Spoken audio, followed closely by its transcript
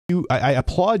I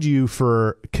applaud you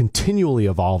for continually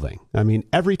evolving. I mean,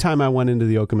 every time I went into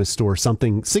the Okemos store,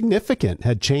 something significant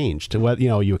had changed. What,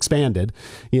 you expanded,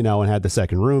 and had the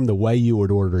second room, the way you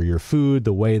would order your food,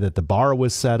 the way that the bar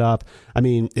was set up. I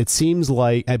mean, it seems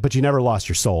like, but you never lost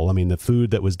your soul. I mean, the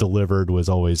food that was delivered was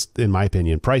always, in my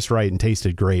opinion, priced right and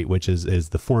tasted great, which is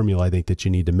the formula I think that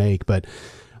you need to make. But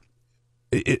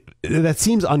that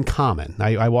seems uncommon.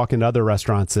 I walk into other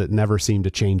restaurants that never seem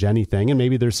to change anything, and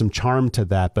maybe there's some charm to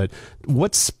that, but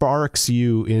what sparks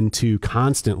you into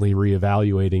constantly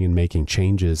reevaluating and making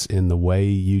changes in the way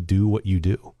you do what you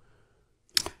do?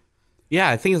 Yeah,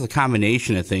 I think it's a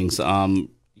combination of things.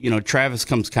 Travis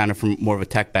comes kind of from more of a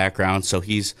tech background, so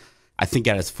he's, I think,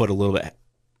 got his foot a little bit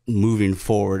moving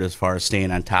forward as far as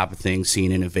staying on top of things,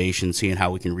 seeing innovation, seeing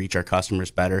how we can reach our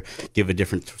customers better, give a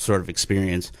different sort of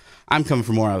experience. I'm coming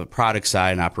from more of a product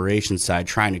side and operations side,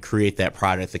 trying to create that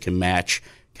product that can match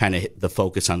kind of the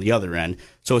focus on the other end.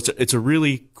 So it's a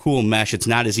really cool mesh. It's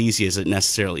not as easy as it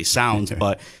necessarily sounds,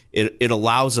 but it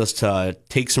allows us to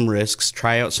take some risks,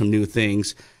 try out some new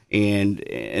things,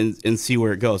 and see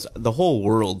where it goes. The whole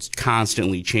world's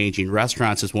constantly changing.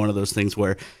 Restaurants is one of those things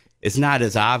where it's not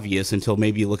as obvious until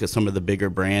maybe you look at some of the bigger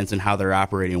brands and how they're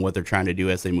operating and what they're trying to do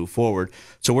as they move forward.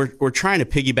 So we're trying to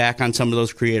piggyback on some of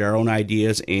those, create our own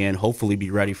ideas, and hopefully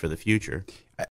be ready for the future.